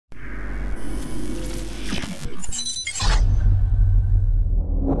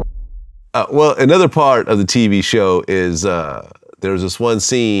Well, another part of the TV show is there's this one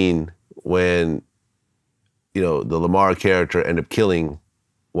scene when, the Lamar character ended up killing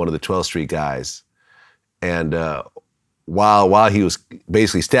one of the 12th Street guys. And while he was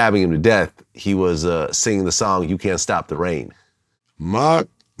basically stabbing him to death, he was singing the song, "You Can't Stop the Rain." Mark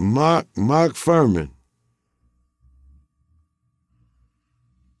Furman.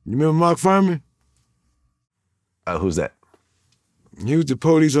 You remember Mark Furman? Who's that? He was the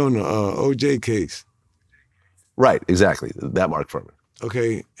police on the O.J. case. Right, exactly. That Mark Furman.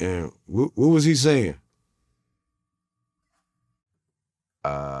 Okay, and what was he saying?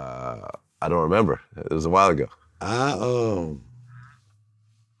 I don't remember. It was a while ago. I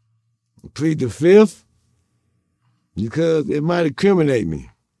plead the fifth because it might incriminate me.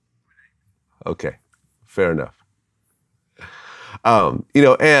 Okay, fair enough. And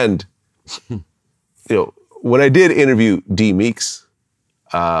when I did interview D. Meeks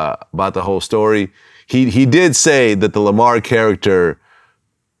about the whole story, he did say that the Lamar character,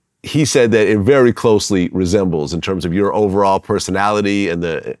 he said that it very closely resembles in terms of your overall personality and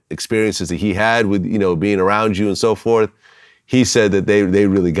the experiences that he had with, being around you and so forth. He said that they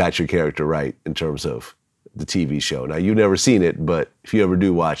really got your character right in terms of the TV show. Now, you've never seen it, but if you ever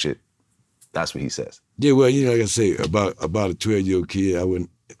do watch it, that's what he says. Yeah, well, like I say, about a 12-year-old kid, I wouldn't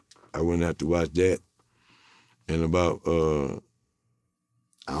have to watch that. And about,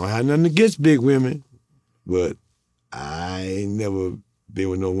 I don't have nothing against big women, but I ain't never been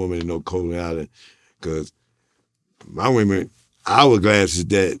with no woman in no Coleman Island, because my women, hourglasses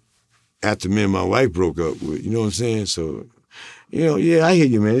that after me and my wife broke up with, you know what I'm saying? So, yeah, I hear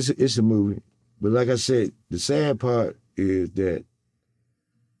you, man. It's a movie. But like I said, the sad part is that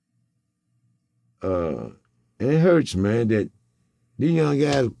and it hurts, man, that these young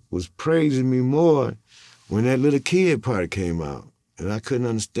guys was praising me more when that little kid part came out. And I couldn't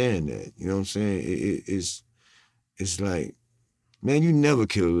understand that. You know what I'm saying? It's like, man, you never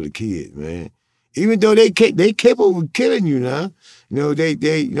kill a little kid, man. Even though they capable of killing you now. They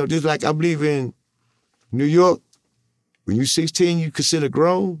just like I believe in New York, when you're 16, you consider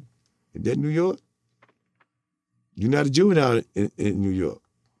grown. Is that New York? You're not a juvenile in New York.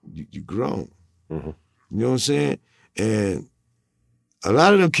 You're grown. Mm-hmm. You know what I'm saying? And a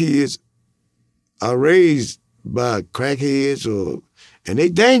lot of them kids are raised by crackheads and they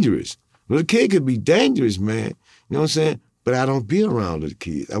dangerous. Little kid could be dangerous, man. You know what I'm saying? But I don't be around little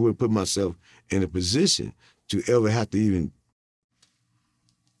kids. I wouldn't put myself in a position to ever have to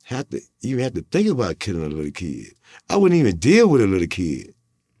think about killing a little kid. I wouldn't even deal with a little kid.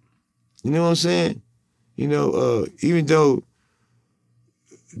 You know what I'm saying? Even though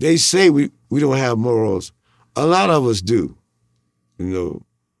they say we don't have morals, a lot of us do.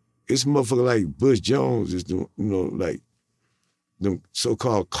 It's motherfucker like Bush Jones is, like them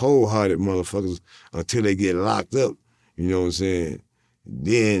so-called cold-hearted motherfuckers until they get locked up. You know what I'm saying?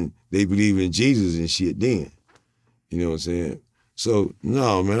 Then they believe in Jesus and shit then. You know what I'm saying? So,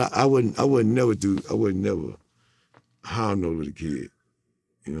 no, man, I wouldn't never harm no little kid.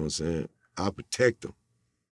 You know what I'm saying? I'll protect them.